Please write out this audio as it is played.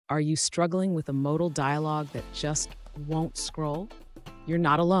Are you struggling with a modal dialog that just won't scroll? You're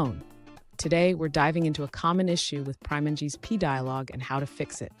not alone. Today, we're diving into a common issue with PrimeNG's p-dialog and how to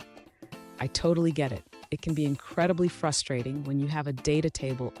fix it. I totally get it. It can be incredibly frustrating when you have a data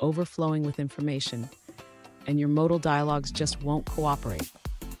table overflowing with information and your modal dialogs just won't cooperate.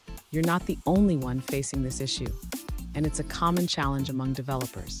 You're not the only one facing this issue, and it's a common challenge among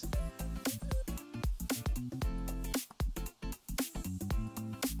developers.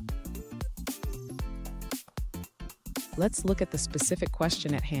 Let's look at the specific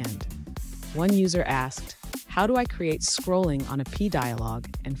question at hand. One user asked, how do I create scrolling on a p-dialog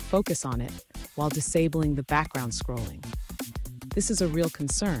and focus on it while disabling the background scrolling? This is a real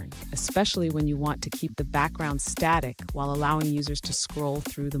concern, especially when you want to keep the background static while allowing users to scroll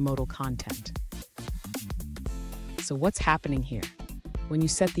through the modal content. So what's happening here? When you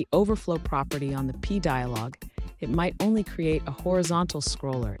set the overflow property on the p-dialog, it might only create a horizontal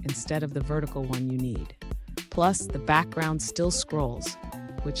scroller instead of the vertical one you need. Plus, the background still scrolls,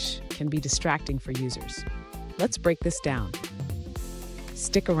 which can be distracting for users. Let's break this down.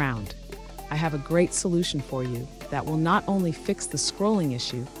 Stick around. I have a great solution for you that will not only fix the scrolling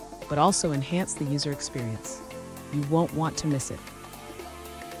issue, but also enhance the user experience. You won't want to miss it.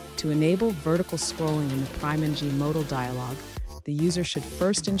 To enable vertical scrolling in the PrimeNG Modal dialog, the user should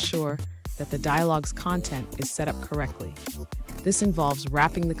first ensure that the dialog's content is set up correctly. This involves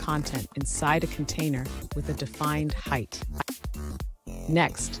wrapping the content inside a container with a defined height.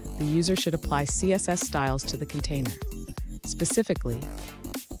 Next, the user should apply CSS styles to the container. Specifically,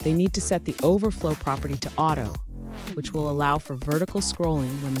 they need to set the overflow property to auto, which will allow for vertical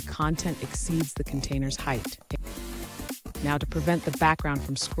scrolling when the content exceeds the container's height. Now, to prevent the background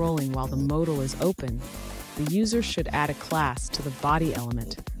from scrolling while the modal is open, the user should add a class to the body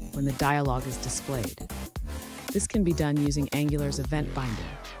element when the dialog is displayed. This can be done using Angular's event binding.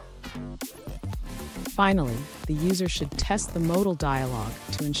 Finally, the user should test the modal dialog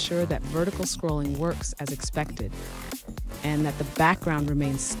to ensure that vertical scrolling works as expected and that the background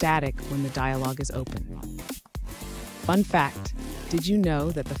remains static when the dialog is open. Fun fact, did you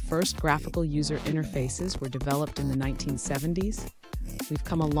know that the first graphical user interfaces were developed in the 1970s? We've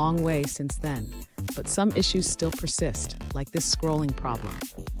come a long way since then, but some issues still persist, like this scrolling problem.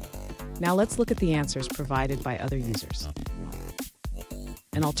 Now let's look at the answers provided by other users.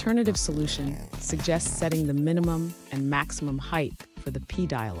 An alternative solution suggests setting the minimum and maximum height for the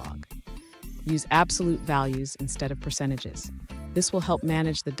p-dialog. Use absolute values instead of percentages. This will help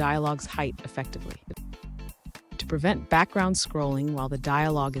manage the dialog's height effectively. To prevent background scrolling while the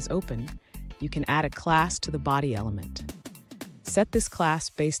dialog is open, you can add a class to the body element. Set this class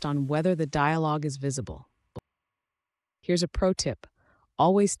based on whether the dialog is visible. Here's a pro tip.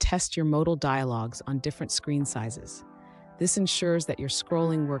 Always test your modal dialogs on different screen sizes. This ensures that your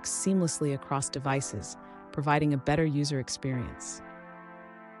scrolling works seamlessly across devices, providing a better user experience.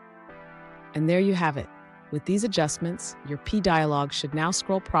 And there you have it. With these adjustments, your p-dialog should now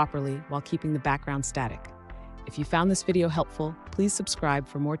scroll properly while keeping the background static. If you found this video helpful, please subscribe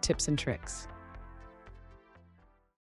for more tips and tricks.